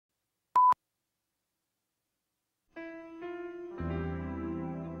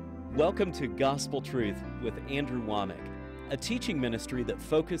Welcome to Gospel Truth with Andrew Wommack, a teaching ministry that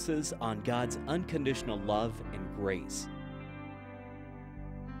focuses on God's unconditional love and grace.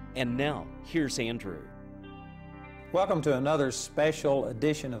 And now, here's Andrew. Welcome to another special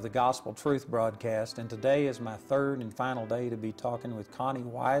edition of the Gospel Truth broadcast, and today is my third and final day to be talking with Connie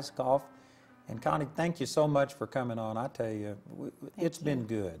Weiskopf. And Connie, thank you so much for coming on. I tell you, it's been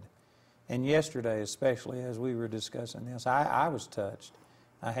good. And yesterday, especially as we were discussing this, I was touched.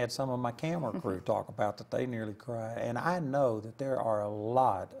 I had some of my camera crew talk about that they nearly cried. And I know that there are a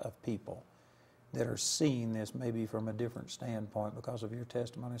lot of people that are seeing this maybe from a different standpoint because of your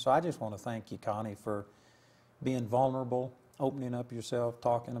testimony. So I just want to thank you, Connie, for being vulnerable, opening up yourself,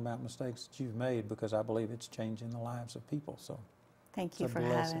 talking about mistakes that you've made, because I believe it's changing the lives of people. So thank you for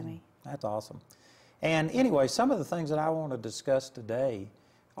having me. That's awesome. And anyway, some of the things that I want to discuss today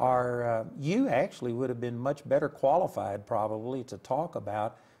are, you actually would have been much better qualified probably to talk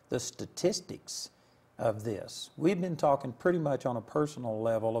about the statistics of this. We've been talking pretty much on a personal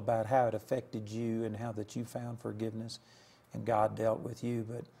level about how it affected you and how that you found forgiveness and God dealt with you.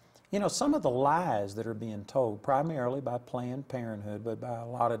 But, you know, some of the lies that are being told, primarily by Planned Parenthood, but by a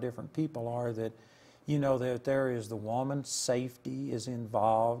lot of different people, are that, you know, that there is the woman's safety is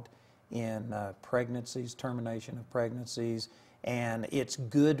involved in pregnancies, termination of pregnancies, and it's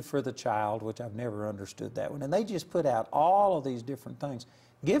good for the child, which I've never understood that one. And they just put out all of these different things.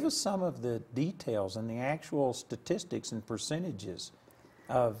 Give us some of the details and the actual statistics and percentages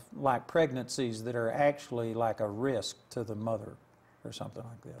of like pregnancies that are actually like a risk to the mother or something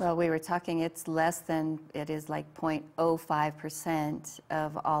like this. Well, we were talking, it's less than, it is like 0.05%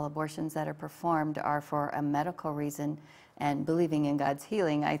 of all abortions that are performed are for a medical reason. And believing in God's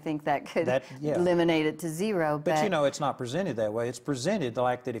healing, I think that could eliminate it to zero. But you know, it's not presented that way. It's presented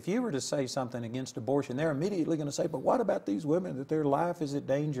like that if you were to say something against abortion, they're immediately going to say, but what about these women, that their life is in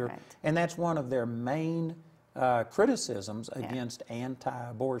danger? Right. And that's one of their main criticisms against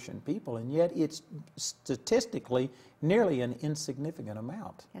anti-abortion people. And yet it's statistically nearly an insignificant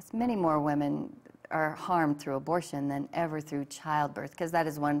amount. Yes, many more women are harmed through abortion than ever through childbirth, because that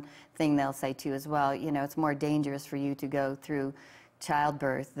is one thing they'll say too as well. You know, it's more dangerous for you to go through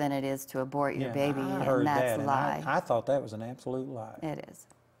childbirth than it is to abort your baby, and that's a lie. I thought that was an absolute lie. It is.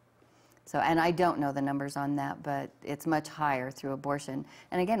 So, and I don't know the numbers on that, but it's much higher through abortion.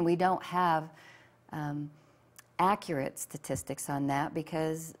 And again, we don't have accurate statistics on that,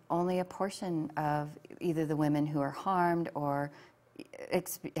 because only a portion of either the women who are harmed or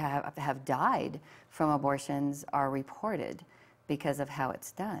have died from abortions are reported because of how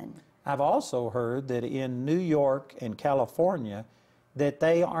it's done. I've also heard that in New York and California that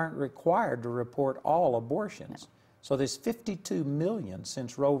they aren't required to report all abortions. No. So this 52 million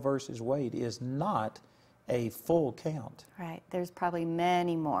since Roe versus Wade is not a full count. Right. There's probably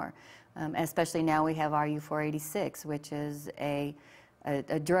many more, especially now we have RU486, which is a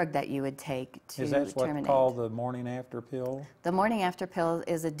drug that you would take to terminate. Is that what's called the morning after pill? The morning after pill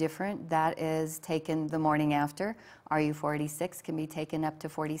is a different, that is taken the morning after. RU486 can be taken up to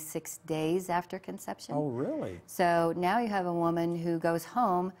 46 days after conception. Oh, really? So now you have a woman who goes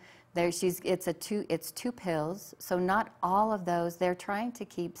home, it's two pills, so not all of those, they're trying to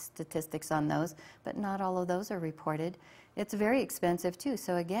keep statistics on those, but not all of those are reported. It's very expensive too,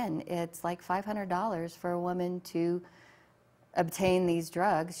 so again, it's like $500 for a woman to obtain these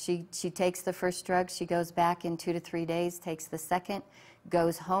drugs. She takes the first drug, she goes back in 2 to 3 days, takes the second,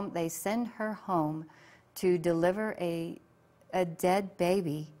 goes home. They send her home to deliver a dead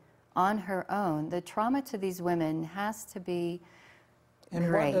baby on her own. The trauma to these women has to be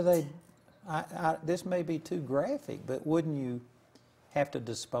great. What do they, this may be too graphic, but wouldn't you have to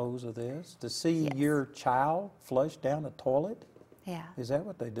dispose of this? To see your child flush down a toilet? Yeah. Is that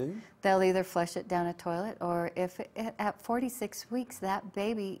what they do? They'll either flush it down a toilet, or if at 46 weeks that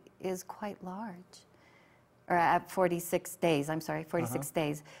baby is quite large, or at 46 days, I'm sorry, 46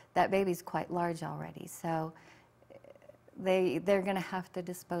 days, that baby's quite large already. So they're going to have to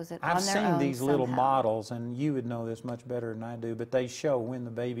dispose it on their own. I've seen these somehow. little models, and you would know this much better than I do, but they show when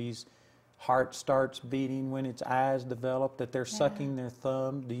the baby's heart starts beating, when its eyes develop, that they're sucking their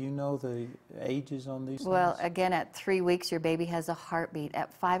thumb. Do you know the ages on these Well, things? again, at 3 weeks, your baby has a heartbeat.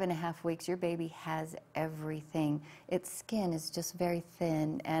 At 5.5 weeks, your baby has everything. Its skin is just very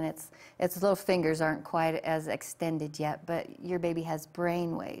thin, and its little fingers aren't quite as extended yet, but your baby has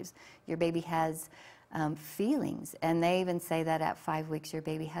brain waves. Your baby has feelings, and they even say that at 5 weeks, your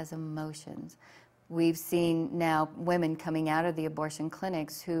baby has emotions. We've seen now women coming out of the abortion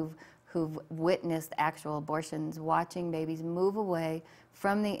clinics who've witnessed actual abortions, watching babies move away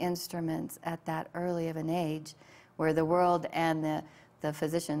from the instruments at that early of an age, where the world and the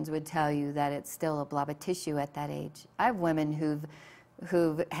physicians would tell you that it's still a blob of tissue at that age. I have women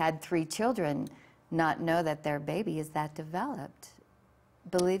who've had 3 children not know that their baby is that developed,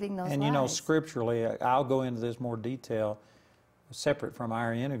 believing those lies. And you know, scripturally, I'll go into this more detail separate from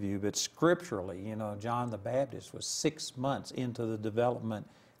our interview, but scripturally, you know, John the Baptist was 6 months into the development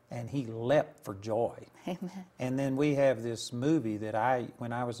and he leapt for joy. Amen. And then we have this movie that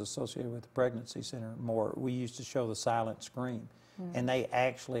when I was associated with the pregnancy center more, we used to show the silent scream. And they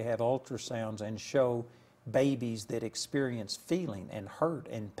actually have ultrasounds and show babies that experience feeling and hurt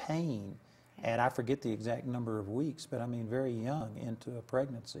and pain. And I forget the exact number of weeks, but I mean very young into a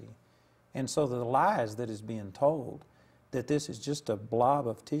pregnancy. And so the lies that is being told, that this is just a blob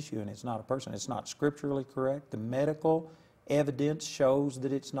of tissue and it's not a person, it's not scripturally correct. The medical evidence shows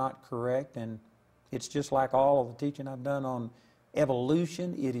that it's not correct, and it's just like all of the teaching I've done on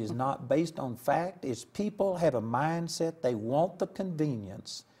evolution. It is not based on fact. It's people have a mindset, they want the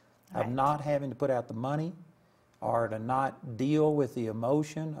convenience of not having to put out the money or to not deal with the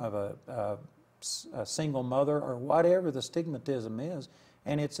emotion of a single mother or whatever the stigmatism is,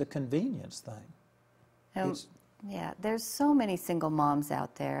 and it's a convenience thing. Yeah, there's so many single moms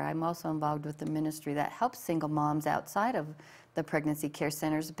out there. I'm also involved with the ministry that helps single moms outside of the pregnancy care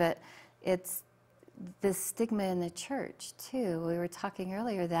centers, but it's the stigma in the church too. We were talking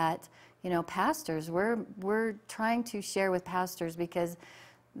earlier that, you know, pastors, we're trying to share with pastors because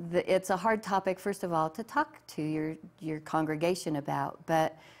it's a hard topic, first of all, to talk to your congregation about.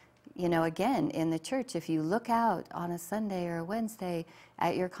 But, you know, again, in the church, if you look out on a Sunday or a Wednesday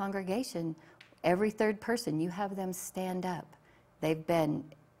at your congregation, every 3rd person, you have them stand up. They've been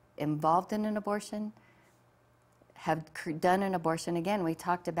involved in an abortion, have done an abortion. Again, we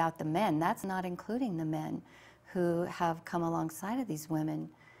talked about the men. That's not including the men who have come alongside of these women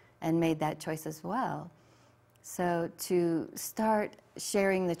and made that choice as well. So to start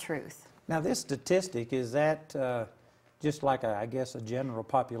sharing the truth. Now this statistic, is that just like, I guess, a general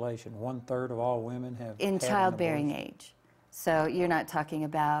population? 1/3 of all women have in had childbearing an abortion? age. So you're not talking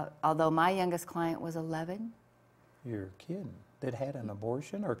about, although my youngest client was 11. You're kidding. That had an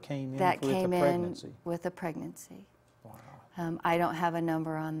abortion or came in That with came a pregnancy? in with a pregnancy. Wow. I don't have a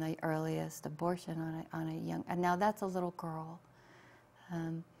number on the earliest abortion on a young, and now that's a little girl.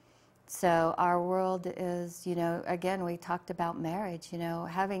 So our world is, you know, again, we talked about marriage, you know,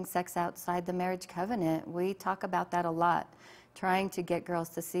 having sex outside the marriage covenant. We talk about that a lot, trying to get girls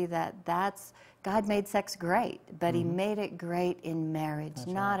to see that God made sex great, but He made it great in marriage, That's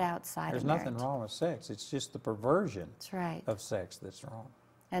not right. outside There's of marriage. nothing wrong with sex. It's just the perversion That's right. of sex that's wrong.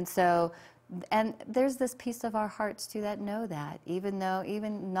 And so, and there's this piece of our hearts too that know that, even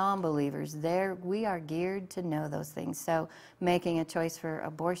non-believers, we are geared to know those things. So making a choice for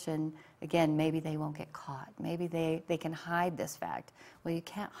abortion, again, maybe they won't get caught. Maybe they can hide this fact. Well, you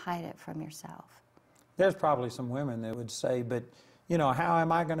can't hide it from yourself. There's probably some women that would say, but, you know, how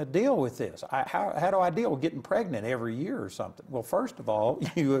am I going to deal with this? How do I deal with getting pregnant every year or something? Well, first of all,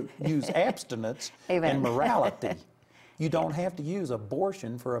 you use abstinence and morality. You don't have to use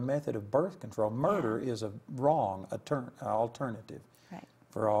abortion for a method of birth control. Murder is a wrong alternative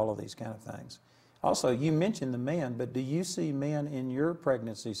for all of these kind of things. Also, you mentioned the men, but do you see men in your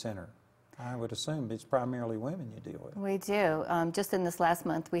pregnancy center? I would assume it's primarily women you deal with. We do. Just in this last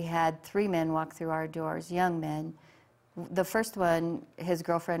month, we had 3 men walk through our doors, young men. The first one, his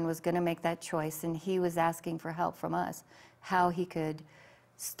girlfriend was going to make that choice, and he was asking for help from us, how he could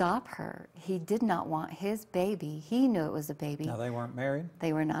stop her. He did not want his baby. He knew it was a baby. Now, they weren't married?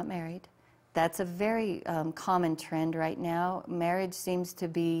 They were not married. That's a very common trend right now. Marriage seems to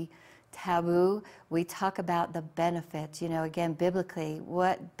be taboo. We talk about the benefits, you know, again, biblically,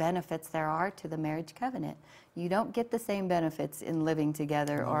 what benefits there are to the marriage covenant. You don't get the same benefits in living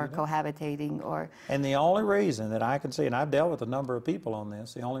together or cohabitating or... And the only reason that I can see, and I've dealt with a number of people on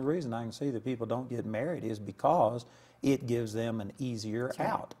this, the only reason I can see that people don't get married is because it gives them an easier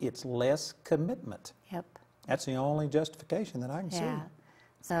out. It's less commitment. Yep. That's the only justification that I can see.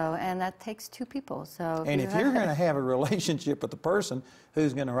 So, and that takes 2 people. So, and if you're going to have a relationship with the person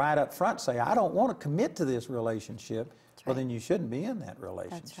who's going to right up front say, I don't want to commit to this relationship, well, then you shouldn't be in that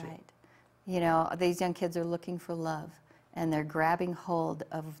relationship. That's right. You know, these young kids are looking for love, and they're grabbing hold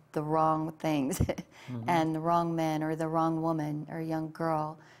of the wrong things and the wrong men or the wrong woman or young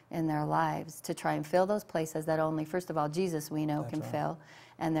girl in their lives to try and fill those places that only, first of all, Jesus we know can fill,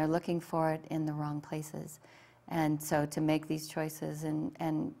 and they're looking for it in the wrong places. And so to make these choices,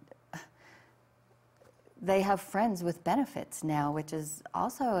 and they have friends with benefits now, which is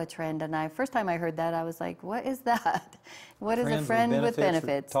also a trend. And first time I heard that, I was like, what is that? What is a friend with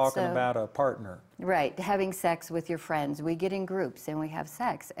benefits? Talking about a partner. Right, having sex with your friends. We get in groups and we have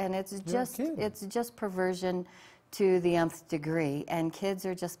sex. And it's just perversion to the nth degree. And kids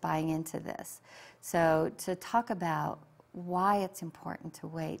are just buying into this. So to talk about why it's important to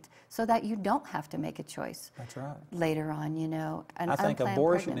wait so that you don't have to make a choice. That's right. Later on, you know, an I think unplanned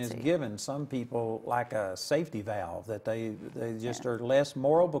abortion pregnancy. is given some people like a safety valve, that they just are less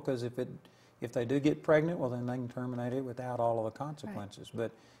moral, because if they do get pregnant, well, then they can terminate it without all of the consequences.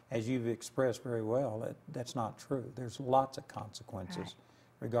 Right. But as you've expressed very well, that's not true. There's lots of consequences, right,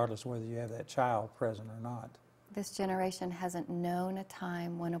 regardless of whether you have that child present or not. This generation hasn't known a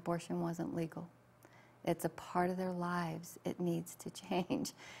time when abortion wasn't legal. It's a part of their lives. It needs to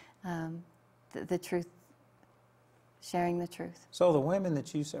change. The truth, sharing the truth. So the women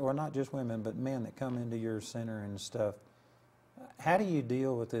that you say, or not just women, but men that come into your center and stuff, how do you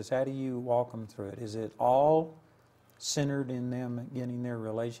deal with this? How do you walk them through it? Is it all centered in them getting their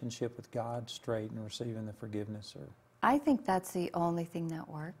relationship with God straight and receiving the forgiveness? Or? I think that's the only thing that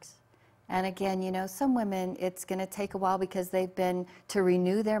works. And again, you know, some women, it's going to take a while because they've been to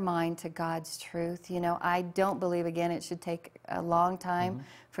renew their mind to God's truth. You know, I don't believe, again, it should take a long time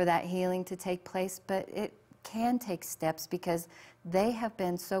for that healing to take place, but it can take steps because they have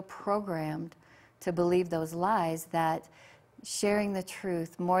been so programmed to believe those lies that sharing the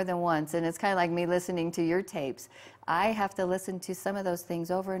truth more than once, and it's kind of like me listening to your tapes, I have to listen to some of those things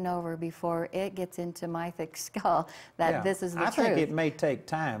over and over before it gets into my thick skull that this is the truth. I think it may take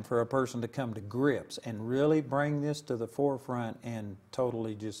time for a person to come to grips and really bring this to the forefront and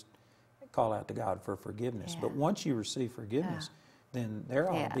totally just call out to God for forgiveness. But once you receive forgiveness, then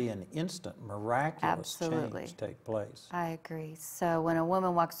there ought to be an instant, miraculous change take place. I agree. So when a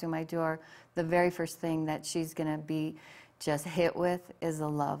woman walks through my door, the very first thing that she's going to be just hit with is the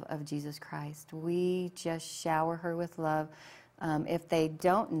love of Jesus Christ. We just shower her with love. If they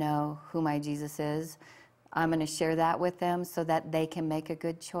don't know who my Jesus is, I'm going to share that with them so that they can make a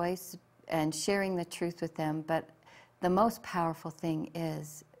good choice, and sharing the truth with them. But the most powerful thing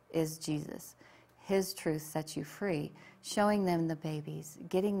is Jesus. His truth sets you free. Showing them the babies,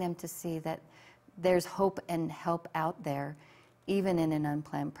 getting them to see that there's hope and help out there, even in an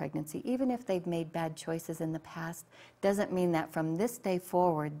unplanned pregnancy. Even if they've made bad choices in the past, doesn't mean that from this day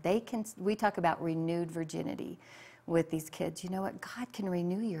forward, we talk about renewed virginity with these kids. You know what? God can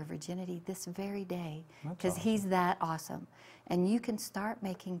renew your virginity this very day because He's that awesome. And you can start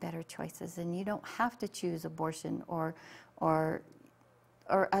making better choices, and you don't have to choose abortion or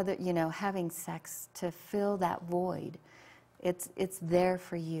other, you know, having sex to fill that void. It's there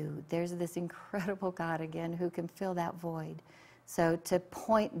for you. There's this incredible God, again, who can fill that void. So to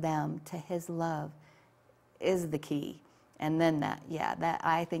point them to His love is the key. And then that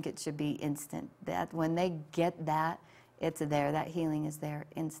I think it should be instant. That when they get that, it's there. That healing is there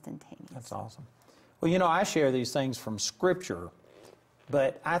instantaneous. That's awesome. Well, you know, I share these things from Scripture,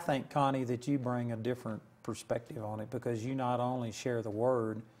 but I think, Connie, that you bring a different perspective on it, because you not only share the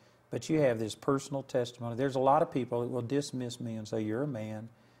Word, but you have this personal testimony. There's a lot of people that will dismiss me and say, you're a man,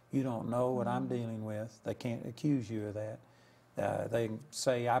 you don't know what I'm dealing with. They can't accuse you of that. They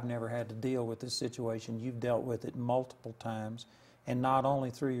say, I've never had to deal with this situation. You've dealt with it multiple times, and not only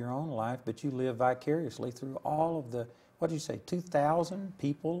through your own life, but you live vicariously through all of the, what did you say, 2,000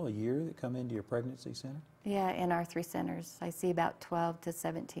 people a year that come into your pregnancy center? Yeah, in our 3 centers. I see about 12 to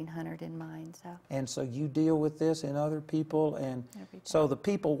 1,700 in mine. And so you deal with this in other people, and so the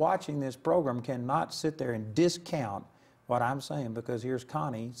people watching this program cannot sit there and discount what I'm saying, because here's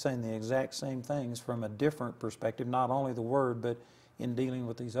Connie saying the exact same things from a different perspective, not only the Word, but in dealing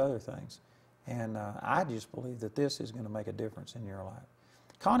with these other things. And I just believe that this is going to make a difference in your life.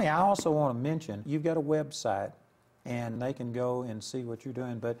 Connie, I also want to mention, you've got a website, and they can go and see what you're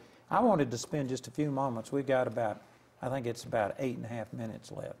doing, but I wanted to spend just a few moments. We've got about, I think it's about 8.5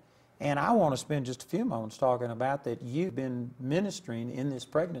 minutes left. And I want to spend just a few moments talking about that you've been ministering in this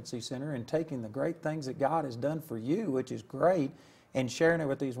pregnancy center and taking the great things that God has done for you, which is great, and sharing it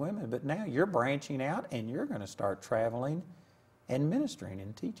with these women. But now you're branching out and you're going to start traveling and ministering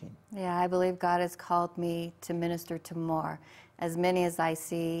and teaching. Yeah, I believe God has called me to minister to more, as many as I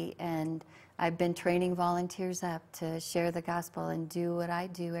see, and I've been training volunteers up to share the gospel and do what I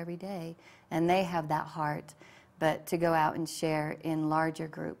do every day, and they have that heart. But to go out and share in larger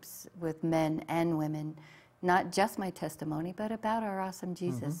groups with men and women, not just my testimony, but about our awesome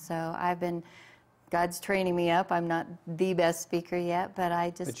Jesus. So I've been God's training me up. I'm not the best speaker yet, but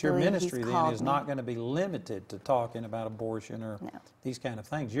I just But your believe ministry He's then called is me. not going to be limited to talking about abortion or No. these kind of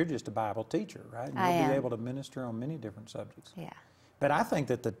things. You're just a Bible teacher, right? And I you'll be am. able to minister on many different subjects. Yeah. But I think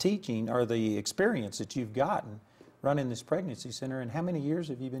that the teaching or the experience that you've gotten running this pregnancy center, and how many years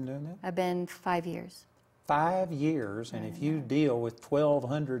have you been doing that? I've been 5 years. 5 years, and if you deal with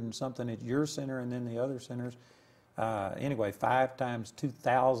 1,200 and something at your center and then the other centers, anyway, 5 times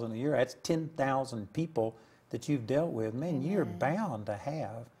 2,000 a year, that's 10,000 people that you've dealt with. Man, you're bound to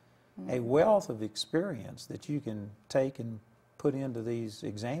have a wealth of experience that you can take and put into these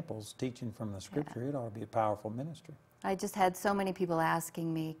examples, teaching from the Scripture. It ought to be a powerful ministry. I just had so many people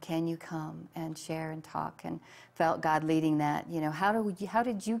asking me, can you come and share and talk, and felt God leading that. You know, how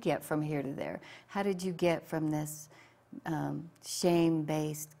did you get from here to there? How did you get from this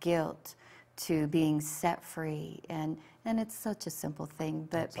shame-based guilt to being set free? And it's such a simple thing,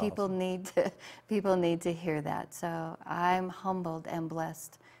 but That's people awesome. people need to hear that. So I'm humbled and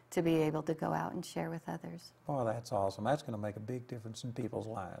blessed to be able to go out and share with others. Boy, that's awesome. That's going to make a big difference in people's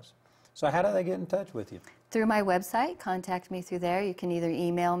lives. So how do they get in touch with you? Through my website, contact me through there. You can either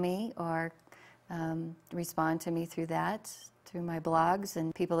email me or respond to me through that, through my blogs.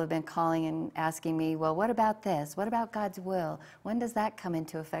 And people have been calling and asking me, well, what about this? What about God's will? When does that come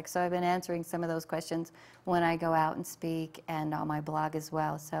into effect? So I've been answering some of those questions when I go out and speak and on my blog as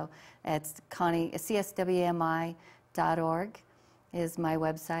well. So it's cswmi.org is my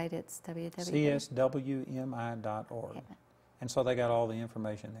website. It's cswmi.org. Yeah. And so they got all the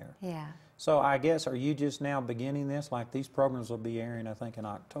information there. Yeah. So I guess, are you just now beginning this? Like these programs will be airing, I think, in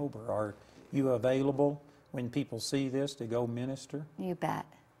October. Are you available when people see this to go minister? You bet.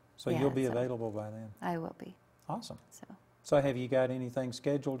 So Yeah, you'll be so available by then. I will be. Awesome. So. So have you got anything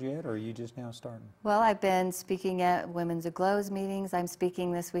scheduled yet, or are you just now starting? Well, I've been speaking at Women's Aglows meetings. I'm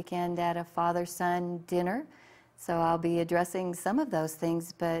speaking this weekend at a father-son dinner. So I'll be addressing some of those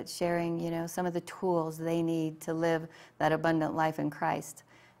things, but sharing, you know, some of the tools they need to live that abundant life in Christ.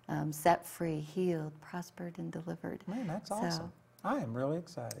 Set free, healed, prospered, and delivered. Man, that's So, awesome. I am really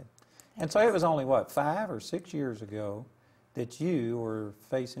excited. And so it was only, what, 5 or 6 years ago that you were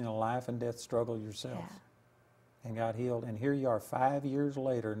facing a life and death struggle yourself and got healed. And here you are 5 years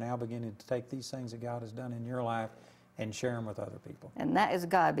later, now beginning to take these things that God has done in your life and share them with other people. And that is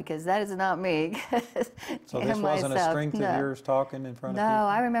God, because that is not me. So this wasn't a strength of yours talking in front of people? No,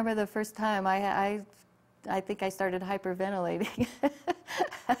 I remember the first time I think I started hyperventilating.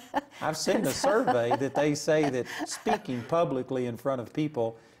 I've seen a survey that they say that speaking publicly in front of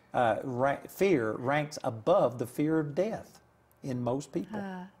people, fear ranks above the fear of death in most people.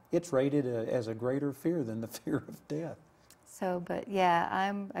 It's rated as a greater fear than the fear of death. So, but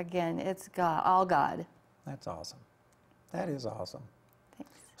yeah, again, it's God, all God. That's awesome. That is awesome.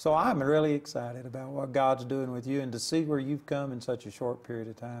 Thanks. So I'm really excited about what God's doing with you, and to see where you've come in such a short period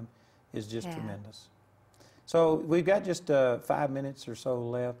of time is just tremendous. So we've got just 5 minutes or so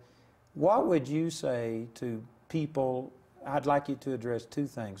left. What would you say to people? I'd like you to address 2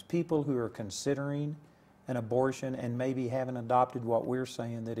 things. People who are considering an abortion and maybe haven't adopted what we're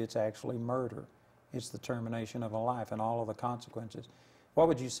saying, that it's actually murder. It's the termination of a life and all of the consequences. What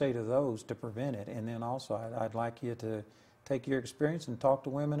would you say to those to prevent it? And then also, I'd like you to take your experience and talk to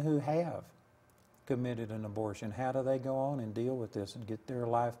women who have committed an abortion. How do they go on and deal with this and get their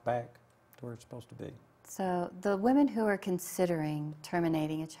life back to where it's supposed to be? So the women who are considering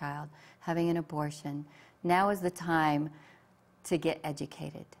terminating a child, having an abortion, now is the time to get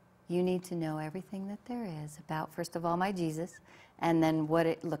educated. You need to know everything that there is about, first of all, my Jesus, and then what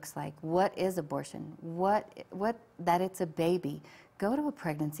it looks like. What is abortion? That it's a baby. Go to a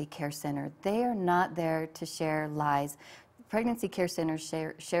pregnancy care center. They are not there to share lies. Pregnancy care centers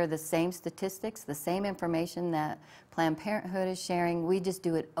share the same statistics, the same information that Planned Parenthood is sharing. We just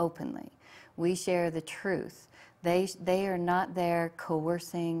do it openly. We share the truth. They are not there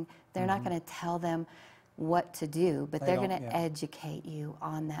coercing. They're not going to tell them what to do, but they're going to educate you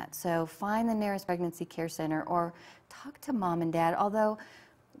on that. So find the nearest pregnancy care center or talk to mom and dad, although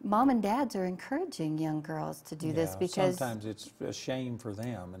mom and dads are encouraging young girls to do this because sometimes it's a shame for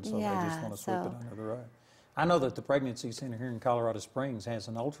them, and so they just want to sweep it under the rug. I know that the pregnancy center here in Colorado Springs has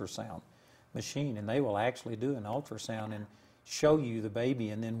an ultrasound machine, and they will actually do an ultrasound and show you the baby,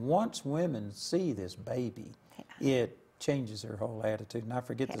 and then once women see this baby, it changes their whole attitude. And I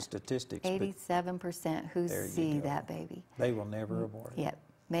forget the statistics. 87% who see that baby. They will never abort it. Yep.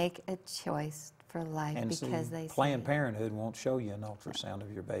 Make a choice for life, and because they Planned Parenthood won't show you an ultrasound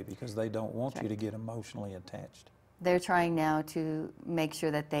of your baby because they don't want you to get emotionally attached. They're trying now to make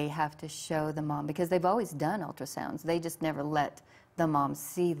sure that they have to show the mom, because they've always done ultrasounds. They just never let the mom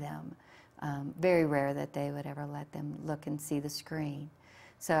see them. Very rare that they would ever let them look and see the screen.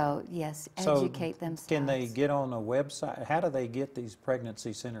 So yes, educate themselves. Can they get on a website? How do they get these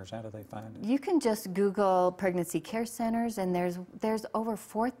pregnancy centers? How do they find it? You can just Google pregnancy care centers, and there's over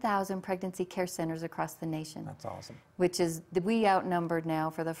 4,000 pregnancy care centers across the nation. That's awesome. Which is, we outnumbered now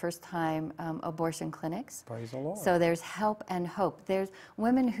for the first time abortion clinics. Praise the Lord. So there's help and hope. There's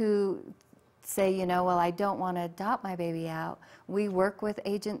women who say, you know, well, I don't want to adopt my baby out. We work with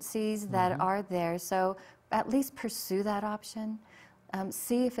agencies that are there, so at least pursue that option.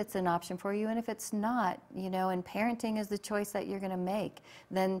 See if it's an option for you, and if it's not, you know, and parenting is the choice that you're going to make,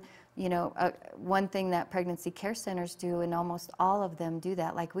 then, you know, one thing that pregnancy care centers do, and almost all of them do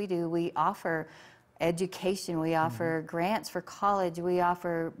that like we do, we offer education, we offer grants for college, we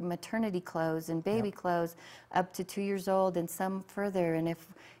offer maternity clothes and baby clothes up to 2 years old and some further, and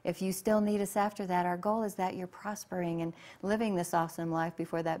if you still need us after that, our goal is that you're prospering and living this awesome life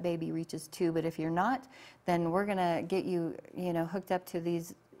before that baby reaches 2. But if you're not, then we're going to get you, you know, hooked up to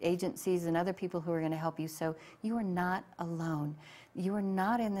these agencies and other people who are going to help you. So you are not alone. You are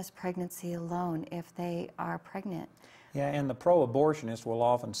not in this pregnancy alone if they are pregnant. Yeah, and the pro-abortionists will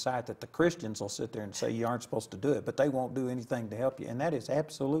often cite that the Christians will sit there and say you aren't supposed to do it, but they won't do anything to help you, and that is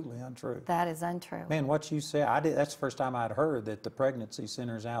absolutely untrue. That is untrue. Man, what you said, that's the first time I'd heard that the pregnancy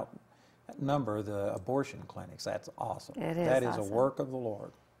centers outnumber the abortion clinics. That's awesome. It is That is awesome. a work of the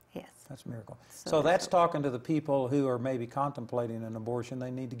Lord. Yes. That's a miracle. So So that's talking to the people who are maybe contemplating an abortion. They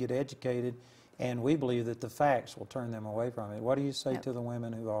need to get educated, and we believe that the facts will turn them away from it. What do you say to the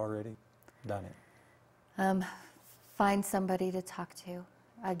women who've already done it? Find somebody to talk to,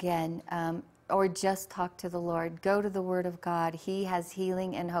 again, or just talk to the Lord. Go to the Word of God. He has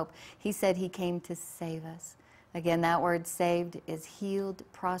healing and hope. He said He came to save us. Again, that word saved is healed,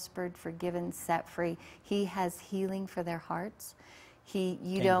 prospered, forgiven, set free. He has healing for their hearts. You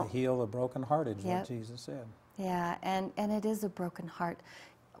Came don't to heal the brokenhearted is what Jesus said. Yeah, and it is a broken heart.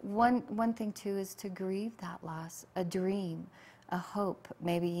 One thing too is to grieve that loss, a dream, a hope,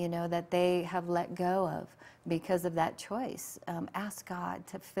 maybe, you know, that they have let go of because of that choice. Ask God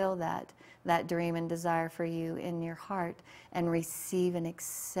to fill that dream and desire for you in your heart, and receive and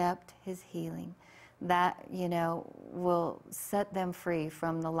accept His healing. That, you know, will set them free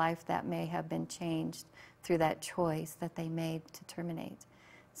from the life that may have been changed through that choice that they made to terminate.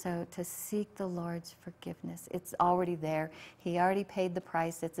 So to seek the Lord's forgiveness. It's already there. He already paid the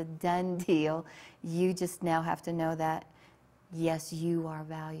price. It's a done deal. You just now have to know that, yes, you are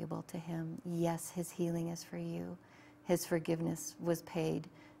valuable to Him. Yes, His healing is for you. His forgiveness was paid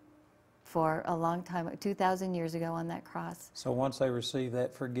for a long time, 2,000 years ago on that cross. So once they receive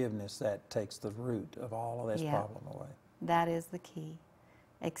that forgiveness, that takes the root of all of this problem away. That is the key.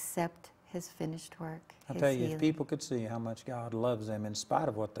 Accept His finished work. I tell you, if people could see how much God loves them in spite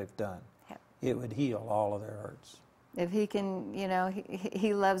of what they've done, it would heal all of their hurts. If He can, you know,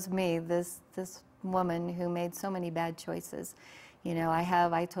 he loves me, this woman who made so many bad choices. You know,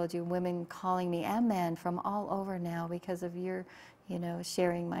 I told you, women calling me, and men from all over now because of your, you know,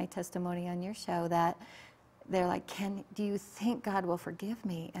 sharing my testimony on your show, that they're like, do you think God will forgive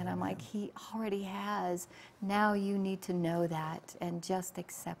me? And I'm like, He already has. Now you need to know that and just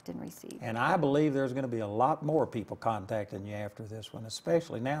accept and receive. And I believe there's going to be a lot more people contacting you after this one,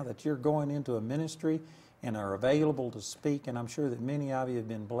 especially now that you're going into a ministry and are available to speak. And I'm sure that many of you have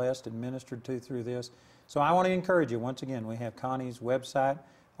been blessed and ministered to through this. So I want to encourage you, once again, we have Connie's website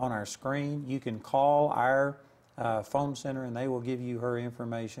on our screen. You can call our phone center and they will give you her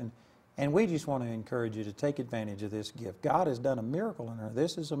information. And we just want to encourage you to take advantage of this gift. God has done a miracle in her.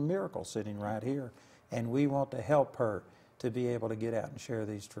 This is a miracle sitting right here. And we want to help her to be able to get out and share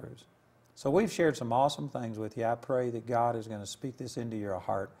these truths. So we've shared some awesome things with you. I pray that God is going to speak this into your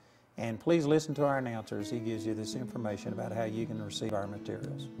heart. And please listen to our announcer as he gives you this information about how you can receive our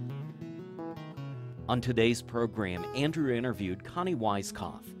materials. On today's program, Andrew interviewed Connie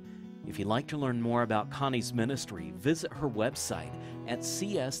Weiskopf. If you'd like to learn more about Connie's ministry, visit her website at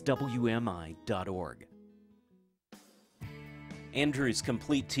cswmi.org. Andrew's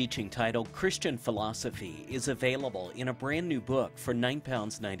complete teaching titled Christian Philosophy is available in a brand new book for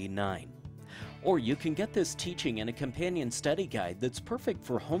 £9.99. Or you can get this teaching in a companion study guide that's perfect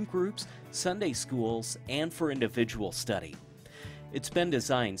for home groups, Sunday schools, and for individual study. It's been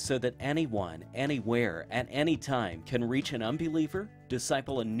designed so that anyone, anywhere, at any time can reach an unbeliever,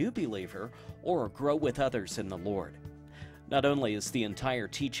 disciple a new believer, or grow with others in the Lord. Not only is the entire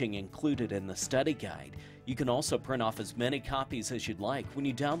teaching included in the study guide, you can also print off as many copies as you'd like when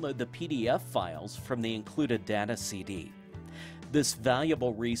you download the PDF files from the included data CD. This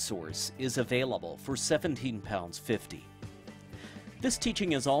valuable resource is available for £17.50. This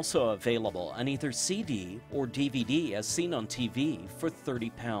teaching is also available on either CD or DVD as seen on TV for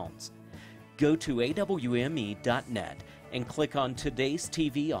 £30. Go to awme.net and click on today's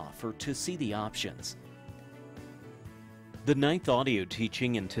TV offer to see the options. The 9th audio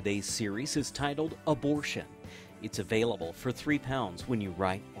teaching in today's series is titled Abortion. It's available for £3 when you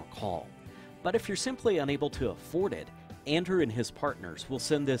write or call. But if you're simply unable to afford it, Andrew and his partners will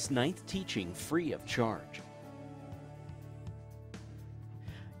send this 9th teaching free of charge.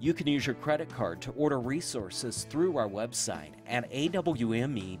 You can use your credit card to order resources through our website at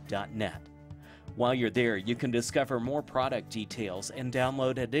awme.net. While you're there, you can discover more product details and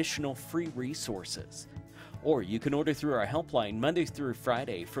download additional free resources. Or you can order through our helpline Monday through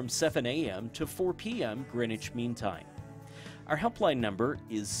Friday from 7 a.m. to 4 p.m. Greenwich Mean Time. Our helpline number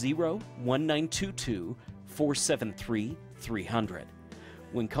is 01922 473 300.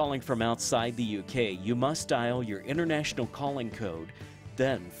 When calling from outside the UK, you must dial your international calling code,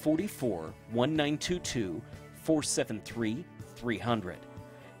 then 44 1922 473 300.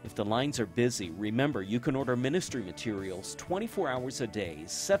 If the lines are busy, remember you can order ministry materials 24 hours a day,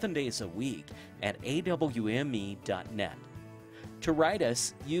 7 days a week at awme.net. To write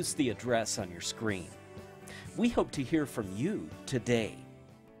us, use the address on your screen. We hope to hear from you today.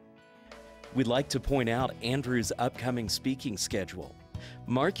 We'd like to point out Andrew's upcoming speaking schedule.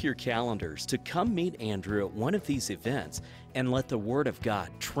 Mark your calendars to come meet Andrew at one of these events and let the Word of God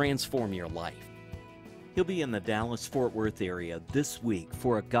transform your life. He'll be in the Dallas-Fort Worth area this week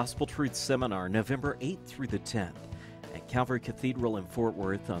for a Gospel Truth Seminar November 8th through the 10th, at Calvary Cathedral in Fort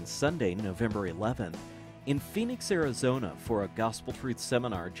Worth on Sunday, November 11th, in Phoenix, Arizona for a Gospel Truth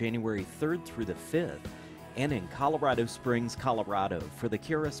Seminar January 3rd through the 5th, and in Colorado Springs, Colorado for the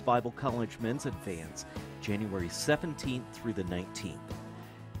Charis Bible College Men's Advance January 17th through the 19th.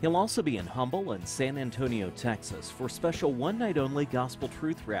 He'll also be in Humble and San Antonio, Texas for special one-night-only Gospel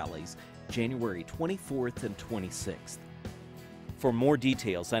Truth rallies January 24th and 26th. For more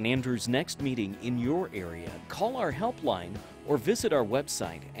details on Andrew's next meeting in your area, call our helpline or visit our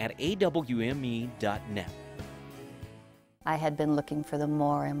website at awme.net. I had been looking for the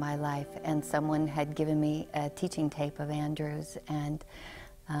more in my life, and someone had given me a teaching tape of Andrew's and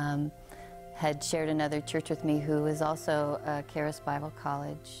had shared another church with me who was also a Charis Bible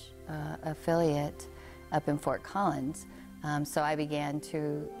College affiliate up in Fort Collins. So I began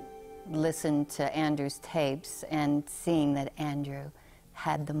to listen to Andrew's tapes and seeing that Andrew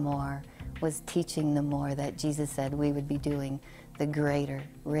had the more, was teaching the more that Jesus said we would be doing, the greater,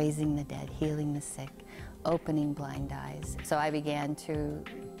 raising the dead, healing the sick, opening blind eyes. So I began to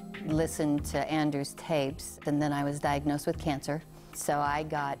listen to Andrew's tapes, and then I was diagnosed with cancer. So I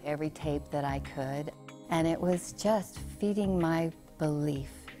got every tape that I could, and it was just feeding my belief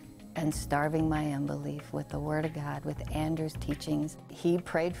and starving my unbelief with the Word of God, with Andrew's teachings. He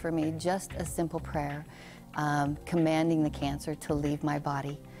prayed for me just a simple prayer, commanding the cancer to leave my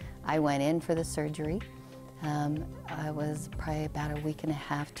body. I went in for the surgery. I was probably about a week and a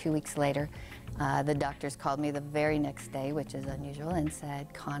half, 2 weeks later. The doctors called me the very next day, which is unusual, and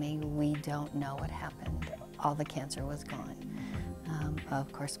said, "Connie, we don't know what happened. All the cancer was gone."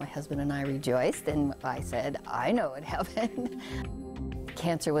 Of course, my husband and I rejoiced, and I said, "I know what happened."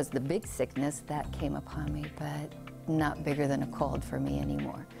 Cancer was the big sickness that came upon me, but not bigger than a cold for me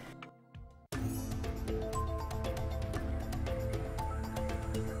anymore.